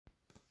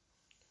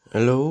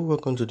Hello,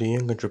 welcome to the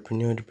Young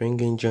Entrepreneur The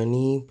Bringing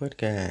Journey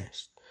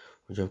podcast,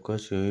 which of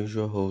course your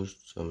usual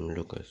host,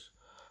 Lucas.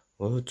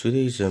 Well,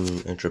 today is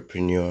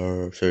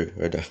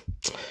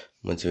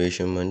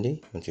Motivation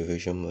Monday.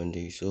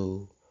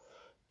 So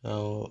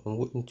now I'm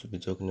going to be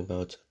talking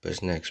about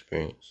personal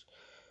experience,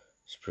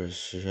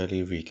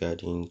 especially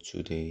regarding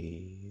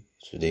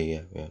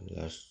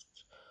last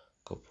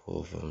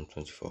couple of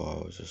 24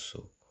 hours or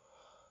so.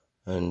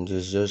 And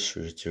it's just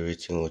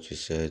reiterating what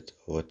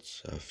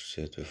I've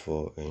said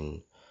before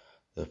in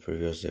the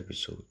previous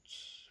episode.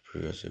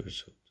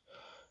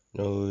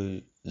 No,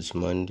 it's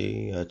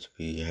Monday. I had to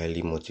be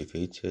highly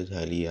motivated,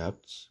 highly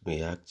apt,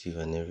 be active,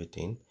 and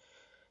everything.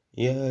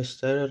 Yeah, I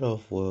started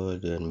off well,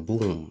 then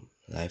boom,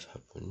 life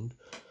happened.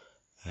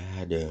 I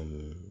had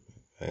um,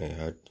 I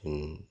had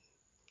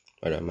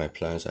rather my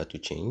plans had to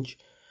change.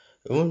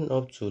 Even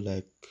up to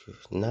like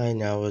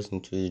 9 hours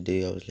into the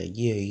day, I was like,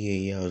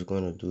 yeah, I was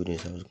gonna do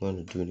this. I was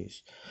gonna do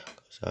this,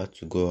 cause I had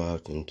to go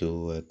out and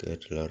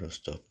get a lot of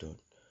stuff done.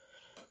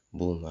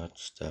 Boom, I had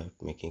to start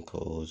making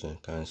calls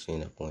and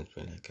canceling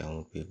appointments. Like I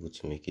won't be able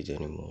to make it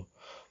anymore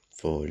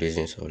for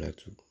reasons I would like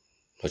to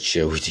not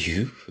share with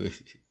you.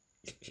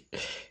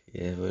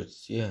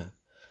 Yeah,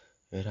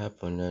 it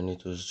happened and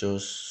it was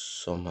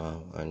just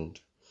somehow. And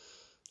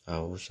I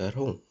was at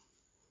home.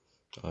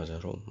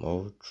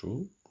 All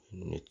through.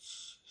 And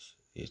it's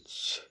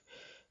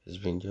it's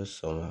been just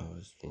somehow.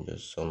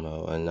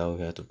 And now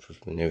we have to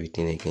postpone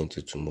everything again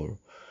to tomorrow.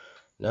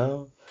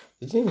 Now,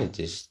 the thing is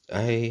this,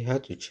 I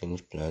had to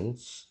change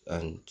plans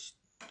and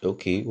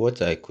okay,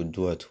 what I could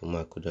do at home,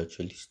 I could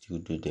actually still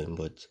do them,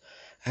 but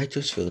I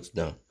just felt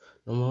down.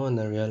 Number one,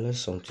 I realized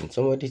something.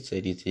 Somebody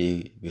said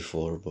it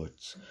before, but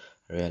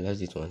I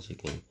realized it once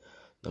again.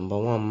 Number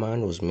one,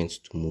 man was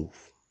meant to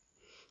move.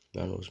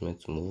 Man was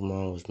meant to move.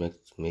 Man was meant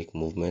to make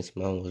movements.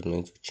 Man was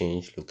meant to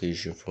change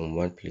location from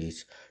one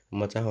place, no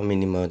matter how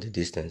minimal the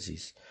distance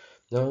is.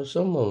 Now,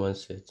 someone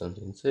once said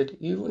something. Said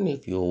even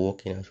if you're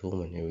walking at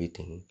home and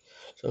everything,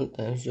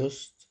 sometimes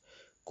just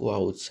go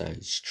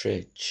outside,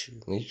 stretch,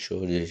 make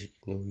sure that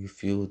you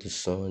feel the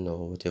sun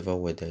or whatever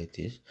weather it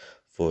is.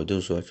 For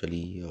those who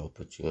actually are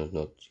opportunity,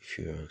 not if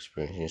you're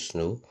experiencing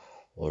snow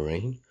or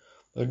rain,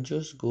 but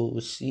just go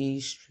see,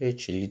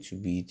 stretch a little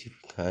bit if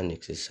you can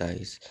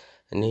exercise,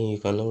 and then you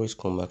can always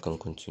come back and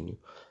continue.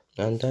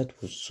 And that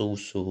was so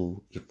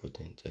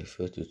important. I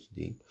felt it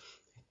today.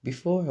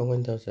 Before I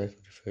went outside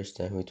for the first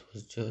time,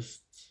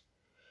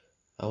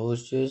 I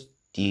was just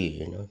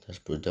there, not as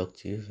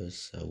productive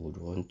as I would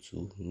want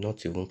to,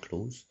 not even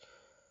close.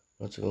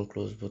 But when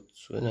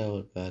I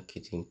was back,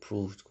 it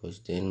improved because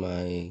then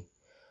my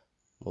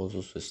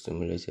muscles were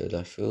stimulated.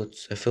 I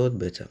felt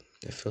better.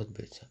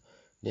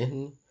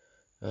 Then,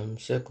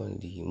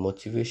 secondly,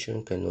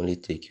 motivation can only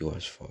take you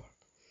as far.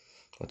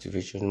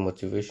 Motivation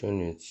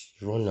is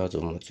you run out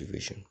of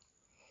motivation.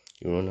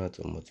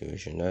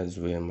 That's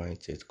where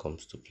mindset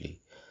comes to play.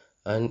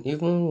 And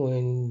even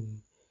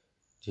when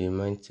the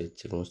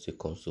mindset even still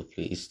comes to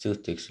play, it still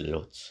takes a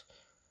lot.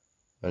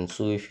 And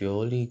so if you're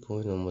only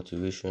going on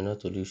motivation,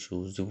 that only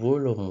shows the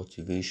role of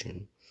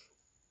motivation.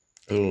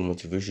 And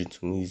motivation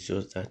to me is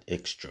just that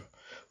extra.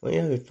 When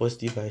you have a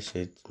positive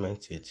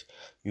mindset,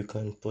 you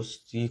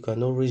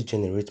can always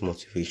generate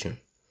motivation.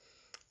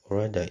 Or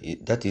rather,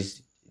 that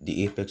is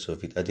the apex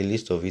of it. At the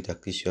least of it,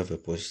 at least you have a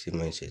positive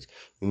mindset.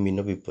 You may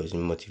not be positive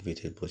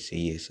motivated, but say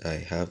yes, I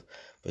have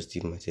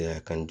positive mindset. I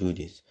can do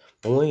this.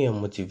 But when you're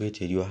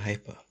motivated, you're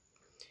hyper.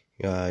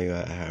 You are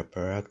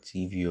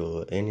hyperactive.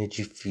 Your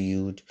energy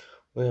filled.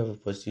 When you have a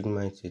positive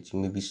mindset, you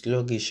may be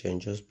sluggish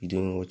and just be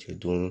doing what you're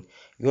doing.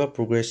 You are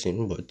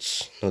progressing,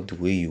 but not the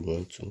way you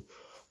want to.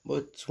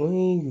 But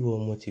when you are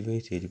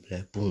motivated, you be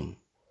like boom,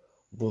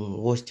 boom,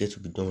 what's there to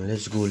be done?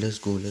 Let's go.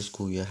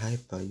 You're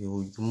hyper,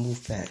 you move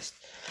fast.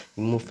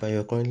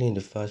 You're currently in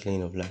the fast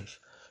lane of life.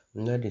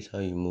 And that is how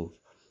you move.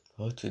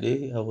 Well,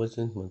 today I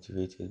wasn't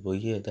motivated, but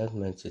yeah, that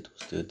mindset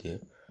was still there.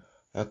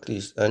 At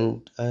least,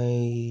 and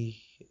I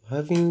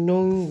having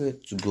knowing where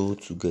to go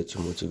to get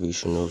your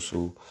motivation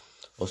also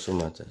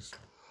matters.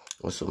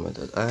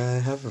 I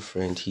have a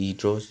friend, he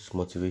draws his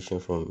motivation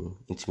from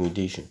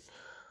intimidation.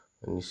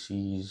 When he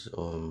sees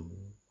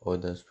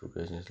others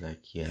progressing, it's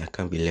like, yeah, I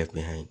can't be left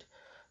behind.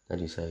 That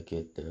is how I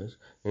get theirs.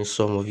 And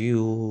some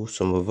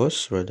of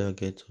us rather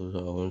get our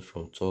own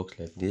from talks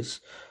like this.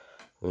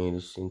 When you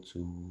listen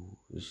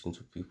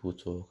to people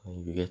talk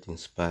and you get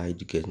inspired,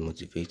 you get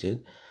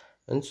motivated.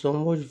 And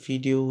some watch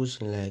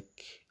videos and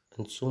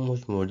so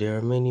much more. There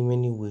are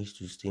many ways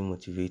to stay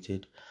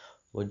motivated.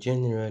 But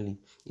generally,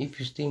 if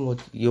you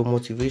your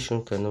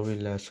motivation can only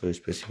last for a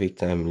specific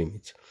time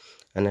limit.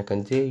 And I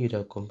can tell you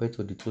that compared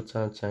to the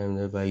total time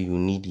whereby you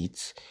need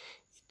it,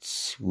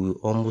 it will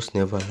almost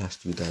never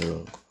last you that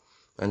long.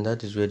 And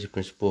that is where the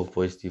principle of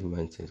positive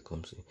mindset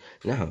comes in.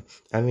 Now,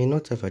 I may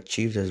not have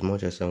achieved as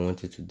much as I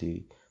wanted to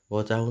do,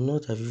 but I will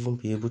not have even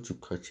been able to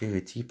curtail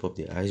the tip of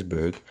the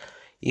iceberg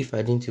if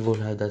I didn't even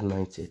have that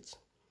mindset.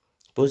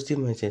 Positive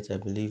mindset, I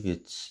believe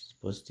it's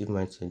positive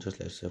mindset, just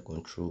like self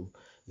control.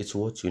 It's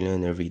what you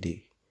learn every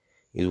day.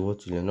 is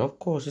what you learn. Of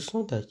course, it's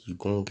not that you're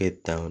going to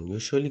get down. You're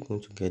surely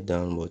going to get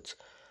down, but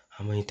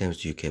how many times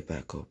do you get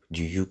back up?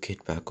 Do you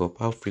get back up?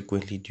 How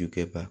frequently do you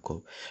get back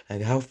up?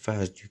 Like, how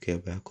fast do you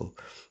get back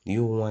up? Do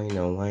you whine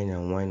and whine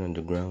and whine on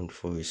the ground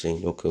before you're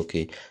saying,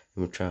 okay,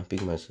 let me try and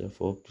pick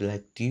myself up?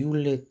 Like, do you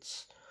let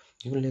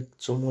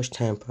so much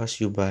time pass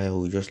you by,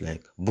 or you just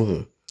like,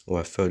 boom,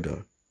 or I fell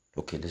down?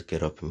 Okay, let's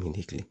get up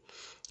immediately.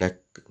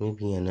 Like,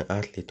 maybe an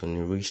athlete on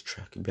a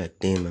racetrack, you'd be like,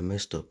 damn, I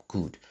messed up.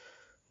 Good.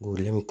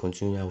 Good, let me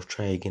continue. I'll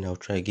try again.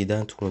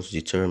 That won't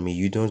deter me.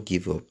 You don't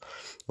give up.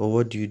 Or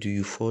what do?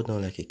 You fall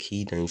down like a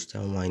kid and you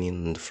start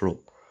whining on the floor.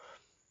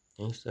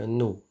 And you start,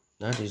 no,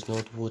 that is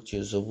not what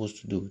you're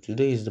supposed to do.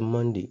 Today is the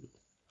Monday.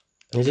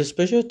 There's a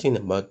special thing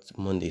about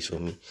Mondays for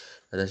me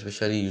that I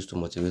especially use to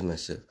motivate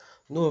myself.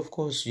 No, of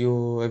course,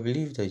 I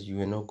believe that you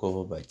are not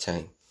governed by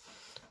time.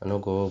 I'm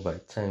not governed by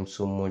time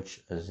so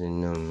much as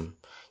in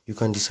you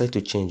can decide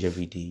to change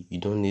every day. You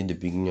don't need the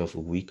beginning of a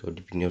week or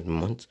the beginning of the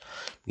month,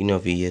 beginning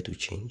of a year to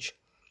change.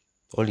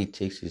 All it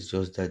takes is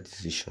just that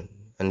decision.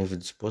 And if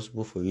it's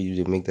possible for you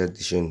to make that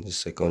decision in a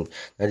second,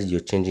 that is your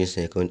changing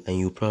second, and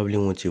you probably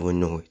won't even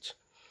know it.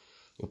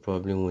 You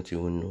probably won't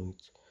even know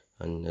it.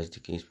 And as the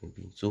case may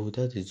be. So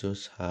that is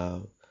just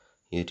how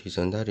it is,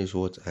 and that is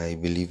what I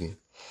believe in.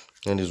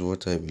 That is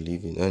what I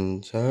believe in.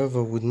 And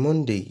however, with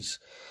Mondays,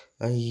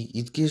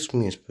 it gives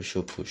me a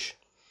special push.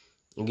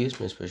 It gives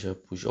me a special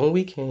push. On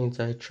weekends,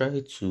 I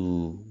try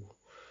to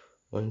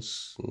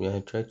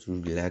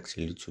relax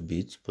a little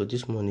bit, but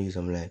this morning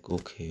I'm like,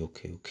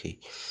 okay.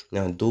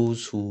 Now,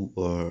 those who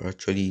are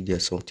actually, there are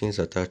some things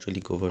that are actually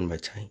governed by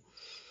time.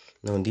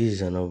 Now, this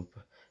is an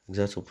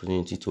exact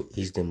opportunity to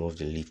ease them off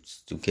the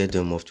lifts, to get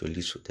them off the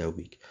list for that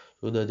week,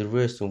 so that the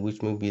rest, in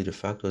which may be the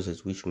factors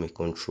at which you may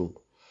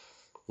control.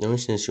 For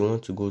instance, you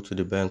want to go to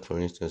the bank, for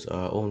instance,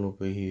 our own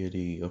over here,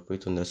 they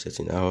operate under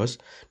certain hours.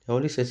 There are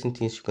only certain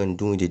things you can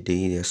do in the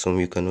day, there are some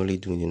you can only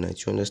do in the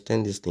night. You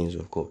understand these things,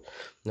 of course.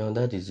 Now,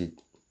 that is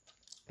it.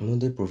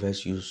 Monday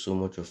provides you so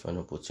much of an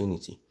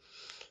opportunity,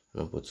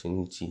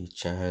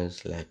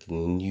 chance, like a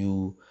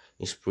new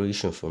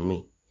inspiration for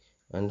me.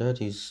 And that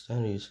is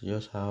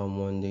just how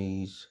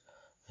Mondays.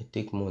 I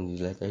take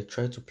Mondays, like I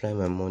try to plan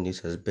my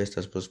Mondays as best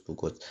as possible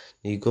because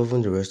they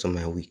govern the rest of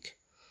my week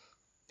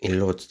a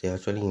lot. They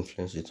actually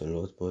influence it a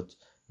lot. But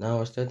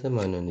now I started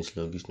my on a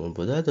sluggish note,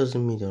 but that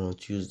doesn't mean that on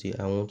Tuesday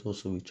I won't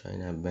also be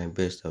trying my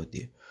best out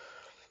there.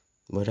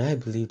 But I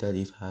believe that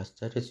if I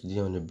started today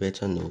on a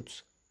better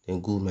note,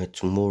 then good, my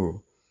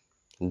tomorrow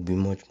will be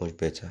much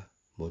better.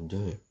 But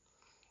damn,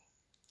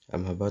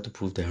 I'm about to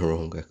prove that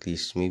wrong, at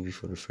least maybe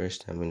for the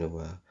first time in a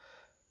while.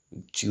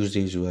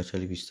 Tuesdays will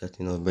actually be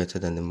starting off better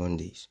than the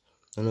Mondays.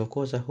 And of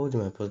course, I hold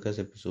my podcast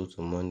episodes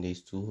on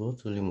Mondays to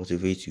not only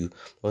motivate you,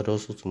 but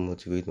also to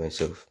motivate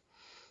myself.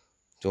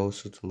 I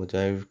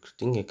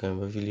think I can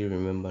vividly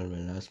remember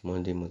my last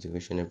Monday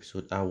motivation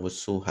episode. I was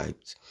so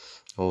hyped.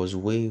 I was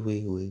way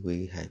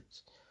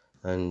hyped.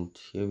 And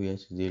here we are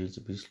today, a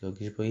little bit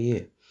sluggish, but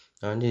yeah.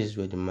 And this is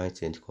where the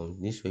mindset comes.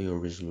 This is where your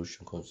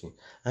resolution comes in.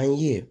 And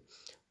yeah,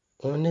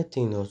 another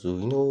thing also,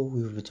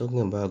 we've been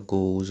talking about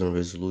goals and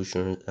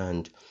resolutions,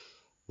 and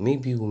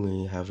maybe we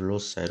may have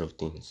lost sight of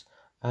things.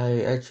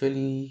 I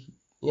actually,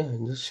 yeah,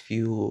 in just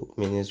few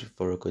minutes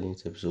before recording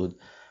this episode,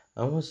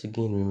 I once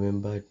again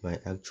remembered my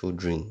actual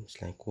dreams,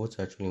 like what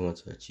I actually want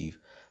to achieve.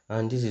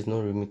 And this is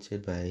not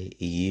limited by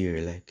a year,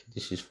 like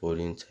this is for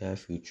the entire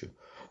future.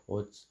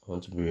 What I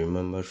want to be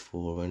remembered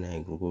for when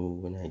I grow,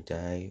 when I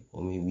die,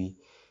 or maybe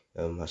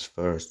as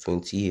far as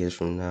 20 years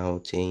from now,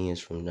 10 years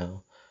from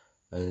now,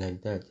 and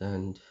like that.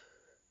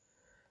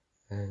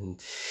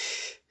 And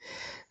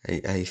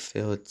I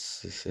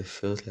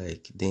felt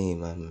like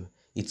damn,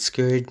 it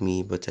scared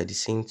me, but at the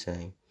same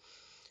time,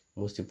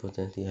 most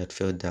importantly, I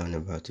felt down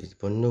about it.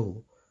 But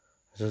no,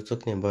 as I was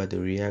talking about the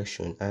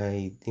reaction,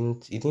 it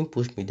didn't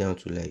push me down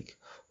to like,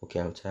 okay,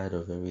 I'm tired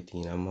of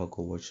everything, I'm gonna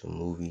go watch some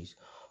movies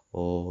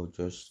or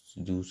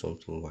just do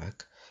something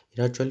whack.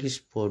 It actually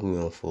spurred me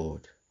on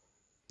forward.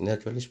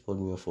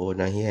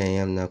 And here I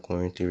am now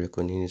currently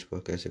recording this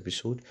podcast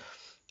episode.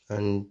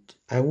 And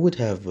I would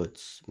have,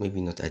 but maybe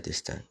not at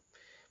this time.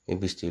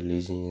 Maybe still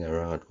lazing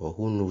around, or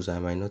who knows, I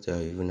might not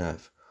even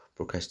have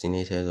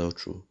procrastinated all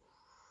through.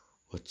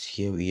 But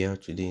here we are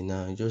today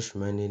now. It just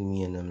reminded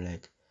me, and I'm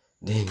like,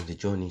 dang, the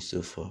journey is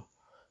so far.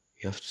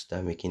 You have to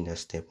start making that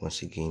step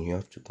once again. You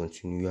have to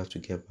continue. You have to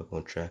get back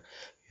on track.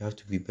 You have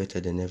to be better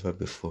than ever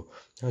before.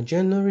 Now,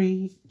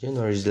 January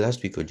is the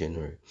last week of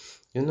January.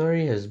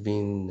 January has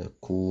been a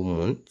cool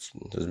month.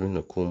 It has been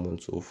a cool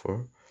month so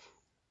far.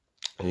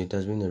 And it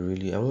has been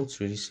I won't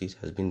really say it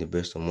has been the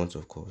best of months,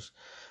 of course,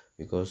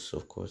 because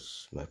of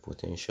course my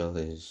potential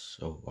is,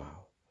 oh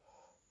wow,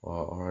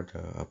 or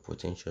other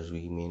potentials,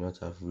 we may not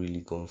have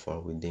really gone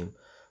far with them.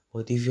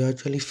 But if you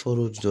actually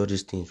follow all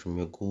these things from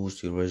your goals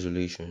to your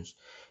resolutions,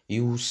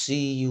 you will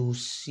see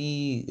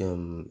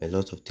a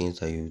lot of things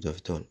that you would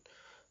have done,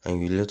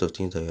 and a lot of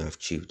things that you have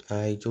achieved.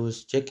 I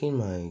was checking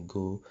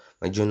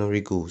my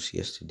January goals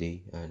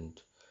yesterday, and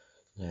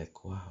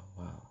like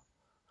wow,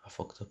 I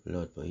fucked up a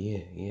lot, but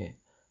yeah.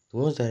 The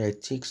ones that I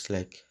ticked,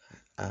 like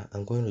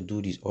I'm going to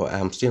do this, or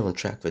I'm still on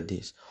track for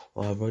this,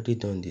 or I've already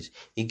done this.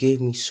 It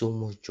gave me so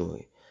much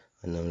joy.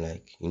 And I'm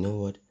like, you know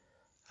what?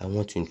 I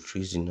want to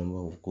increase the number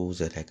of goals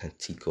that I can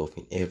tick off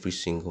in every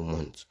single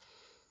month.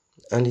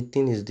 And the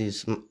thing is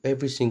this,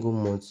 every single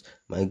month,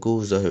 my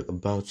goals are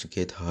about to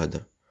get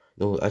harder.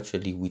 No,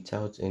 actually,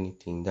 without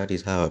anything, that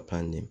is how I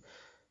plan them.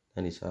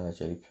 That is how I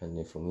actually plan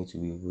them for me to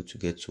be able to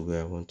get to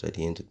where I want at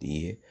the end of the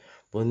year.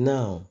 But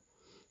now,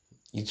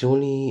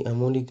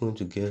 I'm only going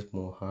to get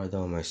more harder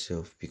on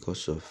myself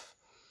because of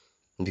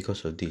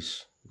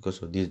this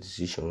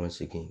decision once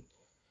again.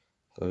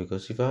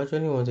 Because if I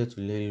actually wanted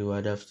to lay low,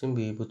 I'd have still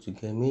be able to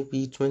get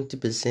maybe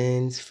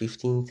 20%,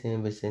 15,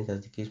 10%,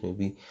 as the case may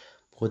be.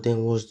 But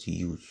then what's the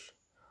use?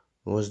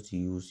 What's the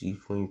use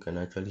if when you can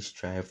actually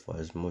strive for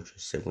as much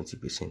as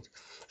 70%?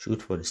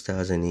 Shoot for the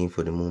stars and aim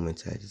for the moon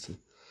mentality.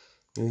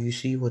 You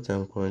see what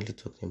I'm currently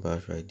talking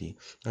about right there.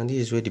 And this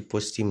is where the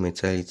positive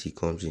mentality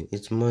comes in.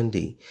 It's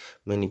Monday.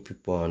 Many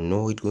people are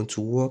annoyed going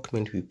to work.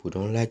 Many people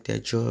don't like their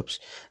jobs.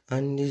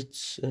 And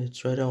it's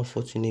rather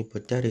unfortunate,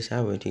 but that is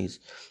how it is.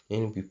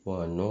 Many people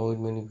are annoyed.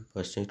 Many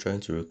people are still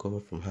trying to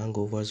recover from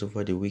hangovers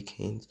over the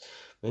weekends.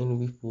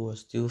 Many people are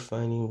still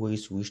finding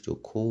ways to wish to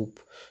cope.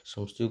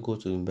 Some still go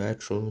to the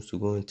bathrooms to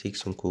go and take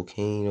some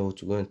cocaine or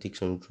to go and take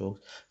some drugs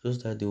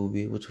just that they will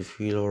be able to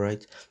feel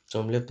alright.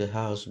 Some left the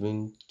house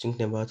been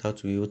thinking about how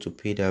to be able to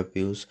pay their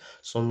bills.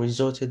 Some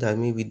resulted that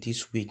maybe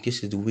this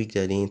is the week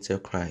that they enter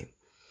crime.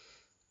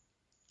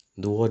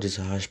 The world is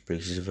a harsh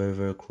place, it's a very,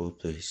 very cruel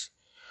place.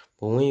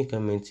 But when you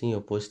can maintain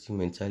your positive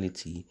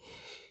mentality,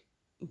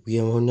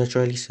 we are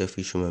naturally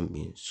selfish human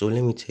beings. So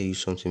let me tell you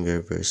something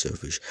very, very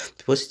selfish.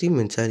 The positive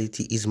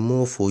mentality is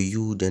more for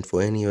you than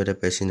for any other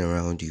person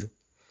around you.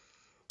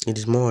 It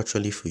is more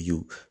actually for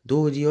you.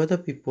 Though the other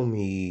people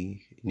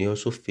they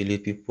also feel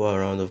it, people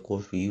around, of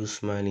course, with you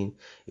smiling,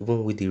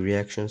 even with the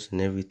reactions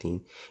and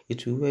everything,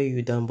 it will wear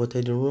you down, but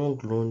at the long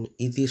run,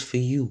 it is for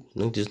you.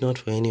 No, it is not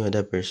for any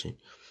other person.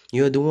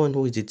 You're the one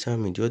who is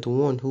determined. You're the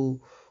one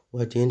who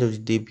at the end of the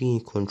day, be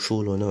in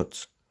control or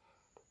not.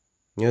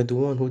 You're the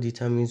one who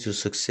determines your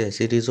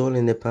success. It is all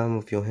in the palm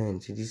of your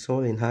hands. It is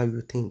all in how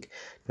you think.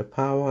 The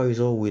power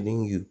is all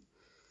within you.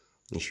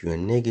 If you are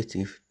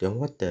negative, then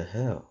what the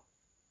hell?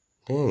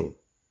 Damn,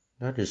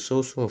 that is so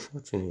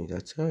unfortunate, I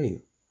tell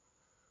you.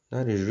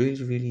 That is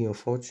really, really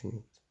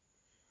unfortunate.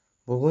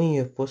 But when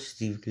you're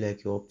positive,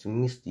 like you're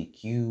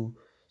optimistic, you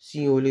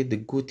see only the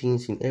good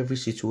things in every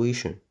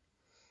situation.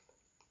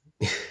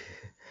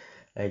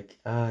 Like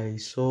I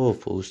saw a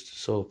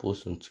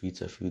post on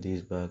Twitter a few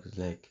days back. It's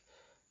like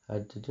I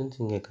don't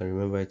think I can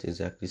remember it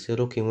exactly. It said,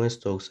 okay, when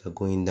stocks are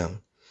going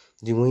down,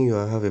 then when you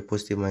have a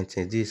positive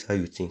mindset, this is how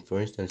you think. For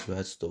instance, you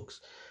had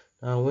stocks.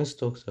 Now, when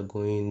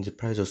the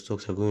price of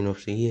stocks are going up,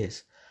 say,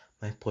 yes,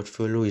 my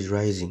portfolio is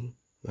rising.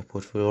 My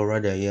portfolio, or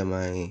rather, yeah,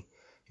 my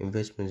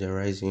investments are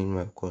rising.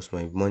 Of course,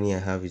 my money I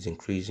have is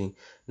increasing.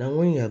 Now,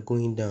 when you are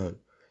going down,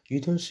 you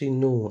don't say,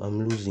 no,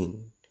 I'm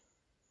losing.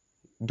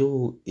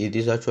 Though it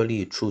is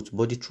actually a truth,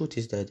 but the truth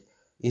is that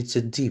it's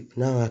a dip.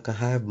 Now I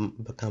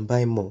can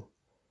buy more.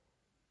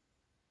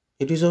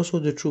 It is also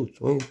the truth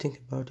when you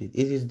think about it.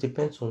 It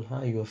depends on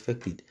how you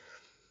affect it.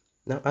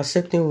 Now,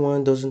 accepting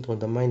one doesn't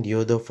undermine the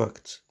other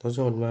facts,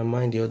 doesn't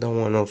undermine the other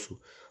one also.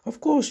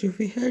 Of course, if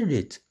you heard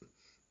it.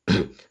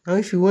 Now,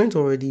 if you hadn't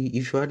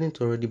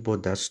already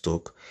bought that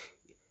stock,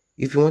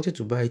 if you wanted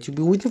to buy it, you'll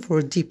be waiting for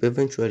a dip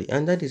eventually.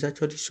 And that is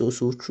actually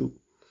so true.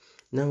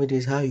 Now, it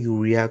is how you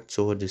react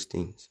to all these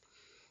things.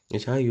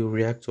 It's how you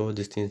react to all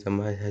these things that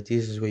matter.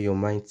 This is where your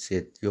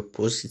mindset, your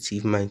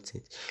positive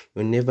mindset,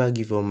 your never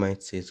give up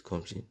mindset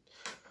comes in.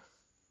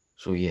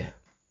 So, yeah.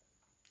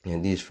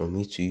 And this is from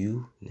me to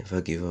you.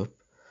 Never give up.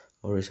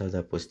 Always have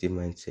that positive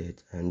mindset.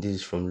 And this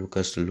is from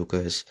Lucas to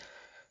Lucas.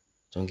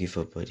 Don't give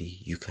up, buddy.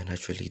 You can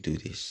actually do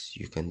this.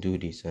 You can do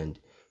this and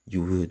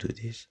you will do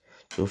this.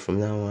 So from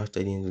now on,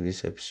 after the end of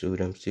this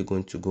episode, I'm still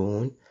going to go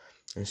on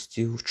and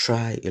still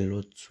try a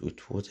lot with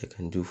what I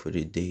can do for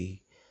the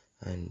day.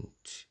 And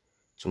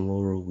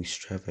tomorrow we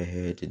strive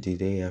ahead. The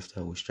day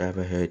after we strive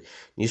ahead.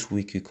 This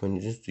week you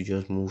continue to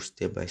just move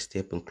step by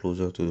step and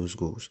closer to those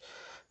goals.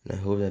 And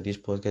I hope that this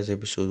podcast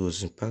episode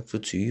was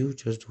impactful to you,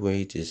 just the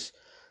way it is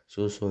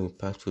so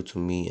impactful to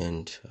me.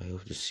 And I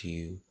hope to see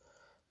you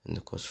in the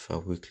course of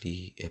our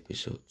weekly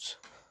episodes.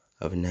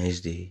 Have a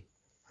nice day,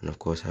 and of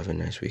course, have a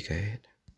nice week ahead.